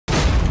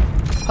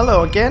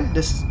Hello again,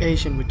 this is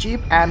Asian with Jeep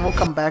and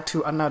welcome back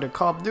to another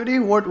Call of Duty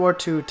World War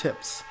II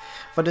tips.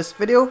 For this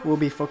video, we'll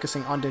be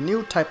focusing on the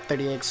new Type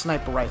 38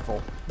 sniper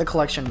rifle. The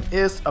collection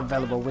is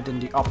available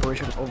within the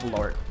Operation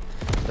Overlord.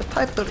 The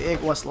Type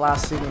 38 was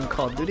last seen in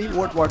Call of Duty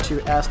World War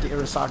II as the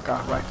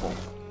Arisaka rifle.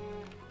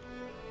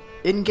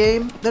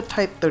 In-game, the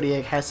Type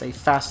 38 has a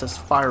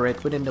fastest fire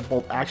rate within the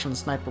bolt-action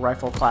sniper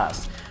rifle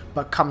class,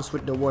 but comes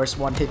with the worst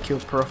one-hit kill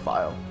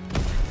profile.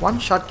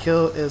 One-shot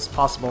kill is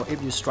possible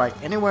if you strike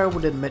anywhere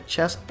within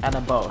mid-chest and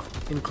above,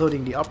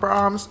 including the upper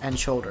arms and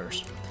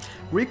shoulders.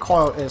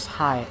 Recoil is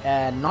high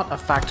and not a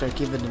factor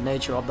given the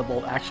nature of the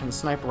bolt-action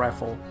sniper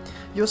rifle.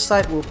 Your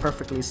sight will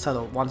perfectly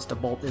settle once the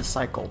bolt is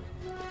cycled.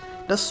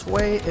 The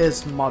sway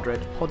is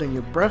moderate, holding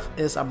your breath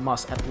is a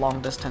must at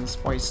long distance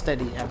for a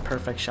steady and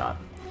perfect shot.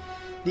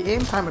 The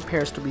aim time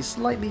appears to be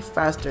slightly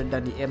faster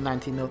than the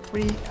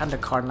M1903 and the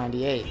Kar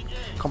 98,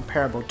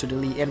 comparable to the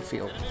Lee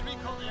Enfield.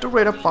 The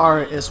rate of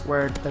fire is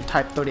where the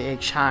Type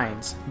 38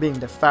 shines, being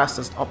the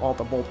fastest of all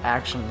the bolt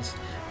actions,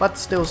 but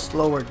still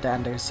slower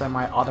than the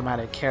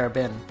semi-automatic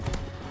carabine.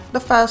 The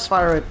fast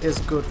fire rate is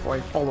good for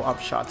a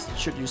follow-up shots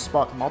should you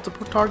spot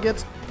multiple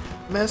targets,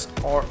 miss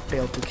or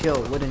fail to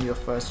kill within your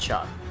first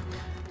shot.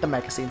 The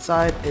magazine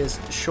size is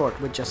short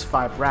with just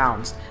 5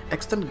 rounds,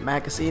 extended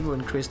magazine will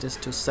increase this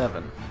to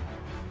 7.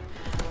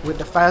 With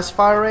the fast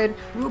fire rate,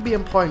 we will be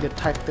employing the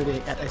Type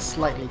 38 at a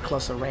slightly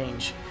closer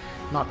range.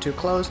 Not too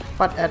close,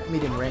 but at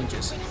medium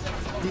ranges.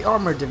 The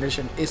armor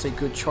division is a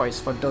good choice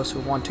for those who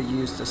want to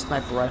use the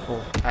sniper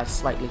rifle at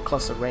slightly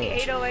closer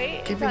range,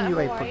 giving you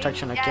a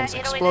protection against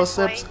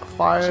explosives,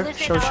 fire,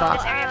 shell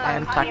shock,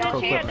 and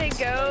tactical equipment.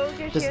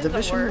 This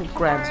division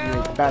grants you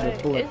a better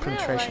bullet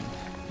penetration.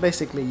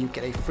 Basically, you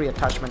get a free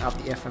attachment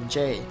of the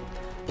FMJ.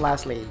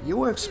 Lastly, you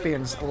will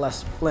experience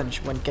less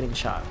flinch when getting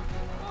shot.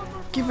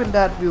 Given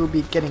that we will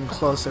be getting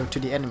closer to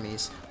the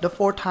enemies, the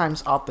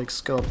 4x optic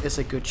scope is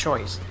a good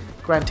choice,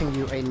 granting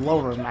you a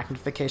lower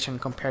magnification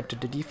compared to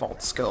the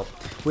default scope,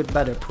 with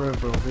better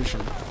peripheral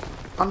vision.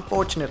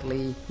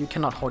 Unfortunately, you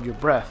cannot hold your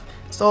breath,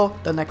 so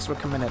the next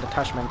recommended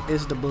attachment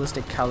is the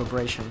ballistic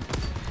calibration.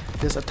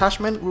 This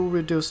attachment will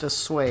reduce the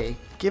sway,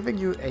 giving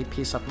you a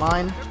peace of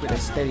mind with a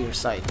steadier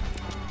sight.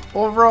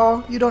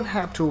 Overall, you don't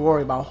have to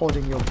worry about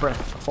holding your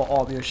breath for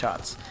all your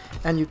shots,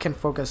 and you can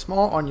focus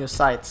more on your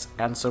sights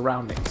and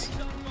surroundings.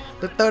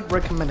 The third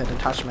recommended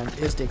attachment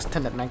is the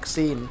extended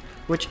magazine,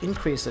 which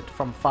increases it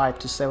from 5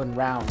 to 7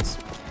 rounds.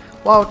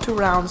 While 2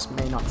 rounds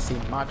may not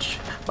seem much,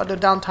 but the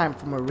downtime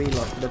from a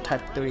reload with the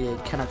Type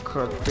 38 can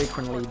occur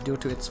frequently due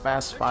to its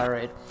fast fire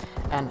rate,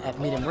 and at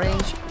medium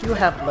range, you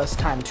have less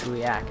time to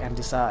react and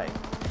decide.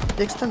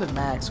 The extended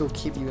mags will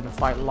keep you in a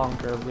fight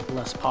longer with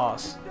less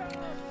pause.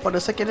 For the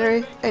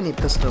secondary, any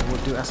pistol will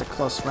do as a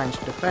close range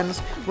defense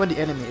when the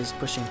enemy is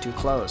pushing too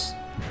close.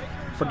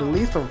 For the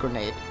lethal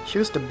grenade,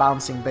 choose the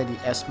bouncing Betty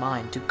S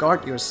mine to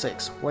guard your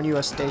 6 when you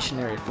are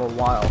stationary for a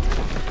while.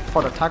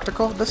 For the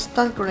tactical, the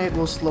stun grenade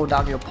will slow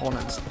down your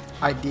opponents,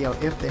 ideal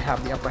if they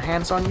have the upper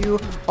hands on you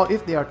or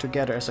if they are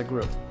together as a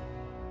group.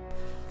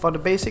 For the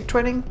basic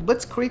training,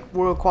 Blitzkrieg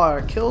will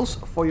require kills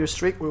for your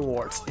streak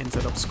rewards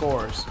instead of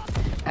scores,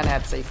 and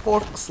adds a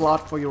 4th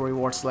slot for your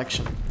reward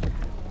selection.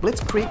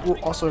 Blitzkrieg will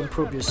also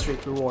improve your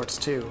streak rewards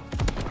too.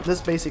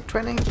 This basic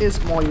training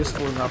is more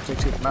useful in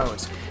objective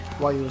modes,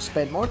 while you will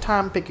spend more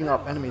time picking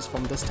up enemies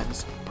from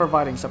distance,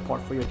 providing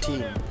support for your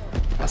team.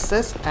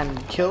 Assists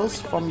and kills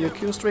from your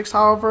kill streaks,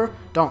 however,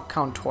 don't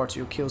count towards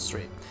your kill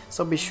streak,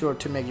 so be sure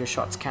to make your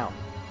shots count.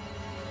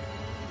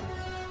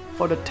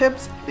 For the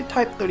tips, the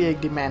Type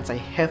 38 demands a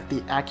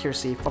hefty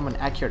accuracy from an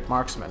accurate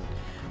marksman.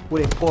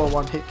 With a poor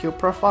one-hit kill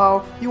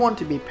profile, you want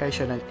to be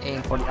patient and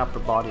aim for the upper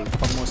body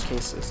for most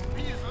cases.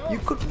 You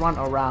could run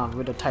around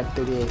with a Type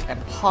 38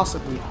 and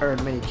possibly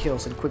earn many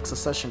kills in quick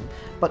succession,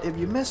 but if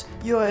you miss,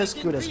 you are as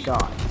good as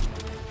gone.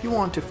 You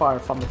want to fire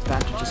from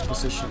advantageous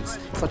positions,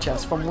 such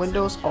as from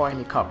windows or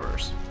any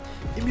covers.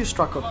 If you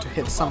struggle to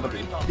hit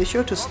somebody, be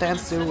sure to stand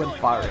still when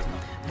firing.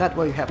 That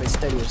way you have a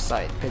steadier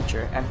sight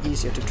picture and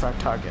easier to track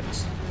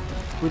targets.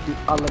 With the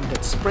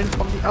unlimited sprint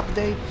from the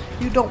update,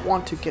 you don't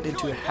want to get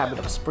into a habit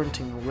of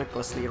sprinting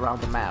recklessly around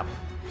the map.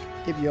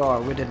 If you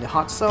are within the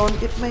hot zone,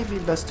 it may be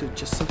best to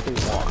just simply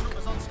walk,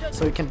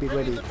 so you can be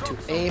ready to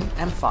aim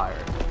and fire.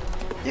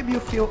 If you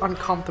feel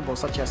uncomfortable,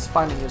 such as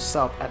finding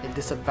yourself at a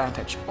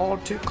disadvantage or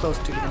too close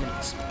to the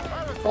enemies,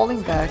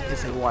 falling back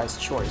is a wise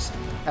choice,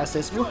 as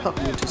this will help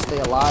you to stay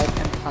alive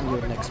and plan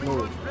your next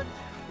move.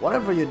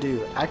 Whatever you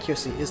do,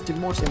 accuracy is the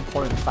most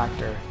important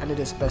factor, and it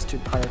is best to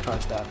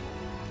prioritize that.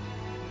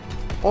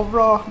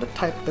 Overall, the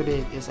Type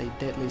 38 is a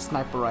deadly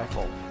sniper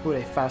rifle,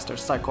 with a faster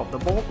cycle of the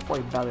bolt for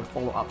a better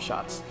follow-up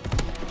shots.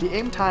 The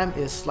aim time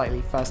is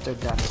slightly faster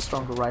than the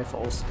stronger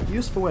rifles,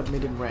 useful at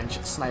medium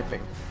range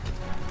sniping.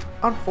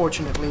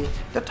 Unfortunately,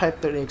 the Type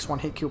 38's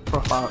one-hit kill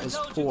profile is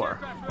poor,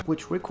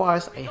 which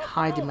requires a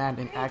high demand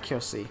in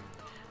accuracy.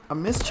 A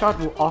missed shot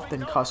will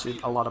often cause you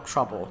a lot of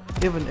trouble,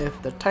 even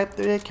if the Type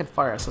 38 can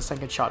fire a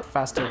second shot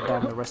faster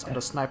than the rest of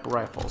the sniper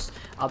rifles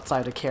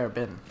outside the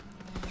carabine.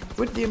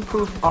 With the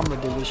improved armor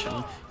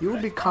division, you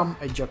will become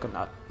a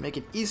juggernaut, make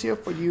it easier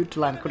for you to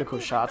land critical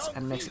shots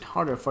and makes it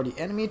harder for the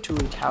enemy to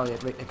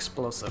retaliate with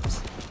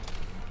explosives.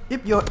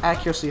 If your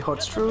accuracy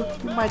holds true,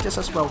 you might just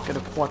as well get a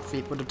quad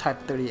feat with the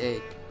Type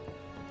 38.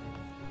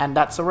 And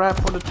that's a wrap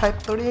for the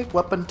Type 38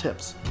 weapon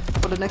tips.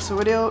 For the next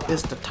video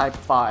is the Type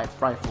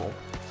 5 rifle.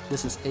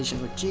 This is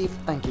Asian with Jeep,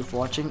 thank you for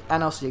watching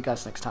and I'll see you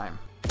guys next time.